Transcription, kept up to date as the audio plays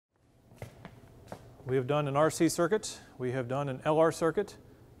we have done an RC circuit, we have done an LR circuit,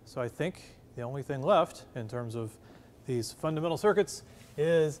 so I think the only thing left in terms of these fundamental circuits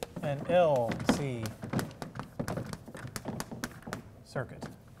is an LC circuit.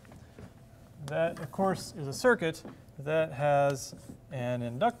 That, of course, is a circuit that has an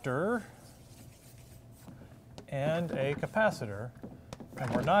inductor and a capacitor, and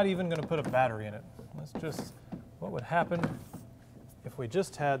we're not even going to put a battery in it. Let's just, what would happen if we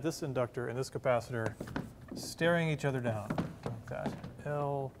just had this inductor and this capacitor staring each other down like that?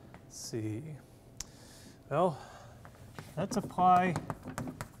 LC. Well, let's apply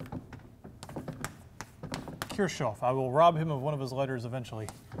Kirchhoff. I will rob him of one of his letters eventually.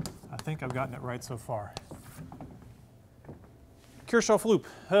 I think I've gotten it right so far. Kirchhoff loop.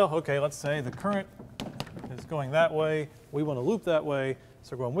 Well, okay, let's say the current is going that way. We want to loop that way.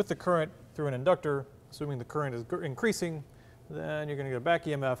 So we're going with the current through an inductor. Assuming the current is increasing, then you're going to get a back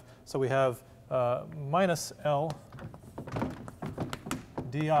EMF. So we have minus L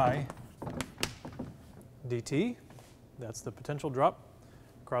di dt. That's the potential drop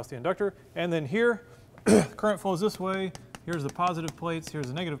across the inductor. And then here, current flows this way. Here's the positive plates. Here's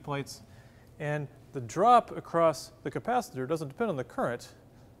the negative plates. And the drop across the capacitor doesn't depend on the current.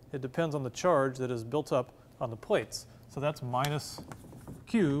 It depends on the charge that is built up on the plates. So that's minus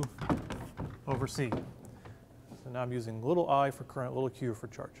Q over C. So now I'm using little I for current, little q for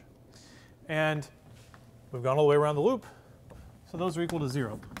charge. And we've gone all the way around the loop, so those are equal to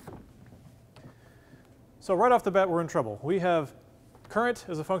 0. So right off the bat, we're in trouble. We have current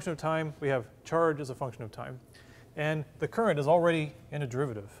as a function of time. We have charge as a function of time. And the current is already in a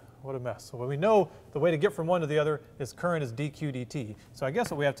derivative. What a mess. So we know the way to get from one to the other is current is dq dt. So I guess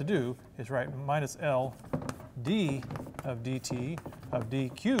what we have to do is write minus L d of dt of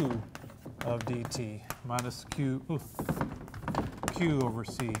dq of dt minus q over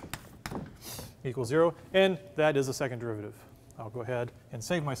c equals 0. And that is a second derivative. I'll go ahead and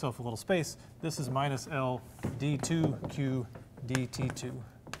save myself a little space. This is minus L d2q dt2.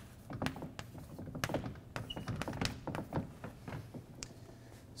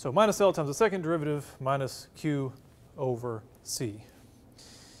 So minus L times the second derivative minus q over c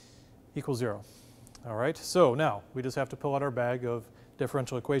equals 0. All right, so now we just have to pull out our bag of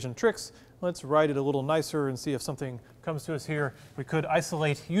differential equation tricks. Let's write it a little nicer and see if something comes to us here. We could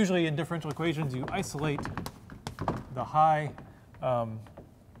isolate, usually in differential equations, you isolate the high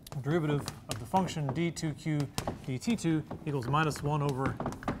derivative of the function d2q dt2 equals minus 1 over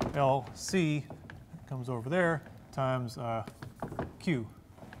LC, comes over there, times q.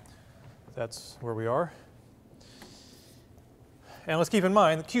 That's where we are. And let's keep in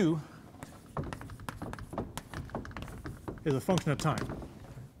mind that q is a function of time.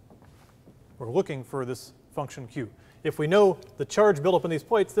 We're looking for this function q. If we know the charge buildup in these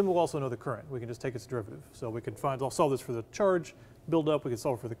plates, then we'll also know the current. We can just take its derivative. So we can find, I'll solve this for the charge buildup. We can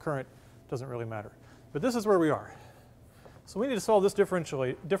solve it for the current. Doesn't really matter. But this is where we are. So we need to solve this differential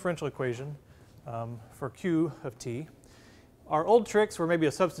equation for q of t. Our old tricks were maybe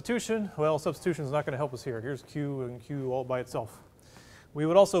a substitution. Well, substitution is not going to help us here. Here's q and q all by itself. We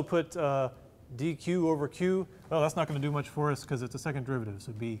would also put dq over q. Well, that's not going to do much for us because it's a second derivative.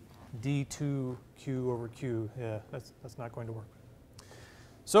 So it'd be d2q over q. Yeah, that's not going to work.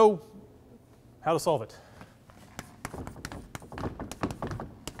 So how to solve it?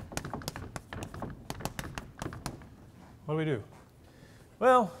 What do we do?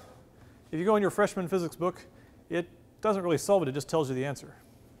 Well, if you go in your freshman physics book, it doesn't really solve it. It just tells you the answer.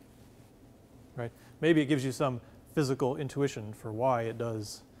 Right? Maybe it gives you some physical intuition for why it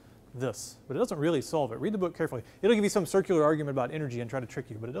does this, but it doesn't really solve it. Read the book carefully. It'll give you some circular argument about energy and try to trick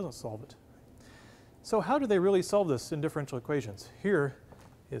you, but it doesn't solve it. So how do they really solve this in differential equations? Here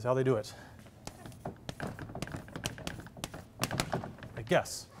is how they do it. They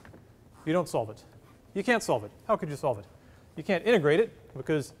guess. You don't solve it. You can't solve it. How could you solve it? You can't integrate it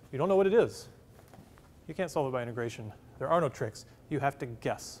because you don't know what it is. You can't solve it by integration. There are no tricks. You have to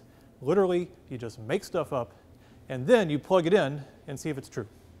guess. Literally, you just make stuff up, and then you plug it in and see if it's true.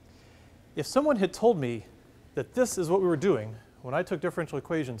 If someone had told me that this is what we were doing when I took differential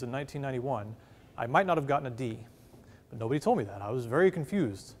equations in 1991, I might not have gotten a D. But nobody told me that. I was very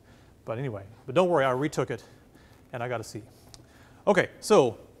confused. But anyway, but don't worry, I retook it, and I got a C. OK,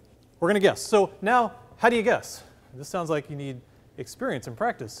 so we're going to guess. So now, how do you guess? This sounds like you need experience and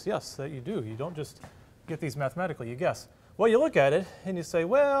practice. Yes, that you do. You don't just get these mathematically. You guess. Well, you look at it, and you say,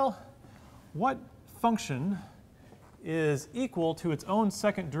 well, what function is equal to its own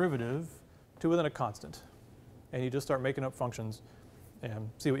second derivative to within a constant? And you just start making up functions and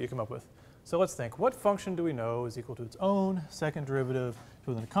see what you come up with. So let's think. What function do we know is equal to its own second derivative to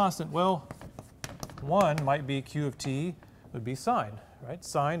within a constant? Well, One might be q of t would be sine, right?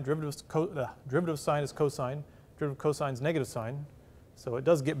 Sine, derivative of sine is cosine, derivative of cosine is negative sine. So it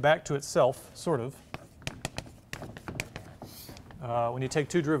does get back to itself, sort of, when you take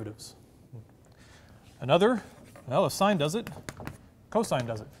two derivatives. Another, well, if sine does it, cosine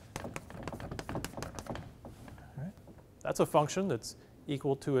does it. All right. That's a function that's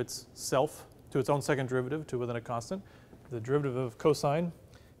equal to itself, to its own second derivative, to within a constant. The derivative of cosine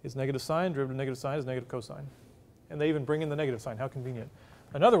is negative sine, derivative of negative sine is negative cosine. And they even bring in the negative sign, how convenient.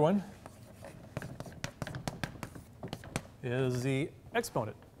 Another one is the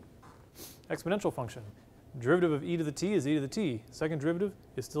exponent, exponential function. Derivative of e to the t is e to the t. Second derivative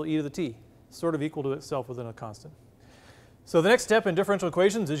is still e to the t, sort of equal to itself within a constant. So the next step in differential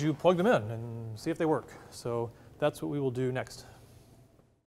equations is you plug them in and see if they work. So that's what we will do next.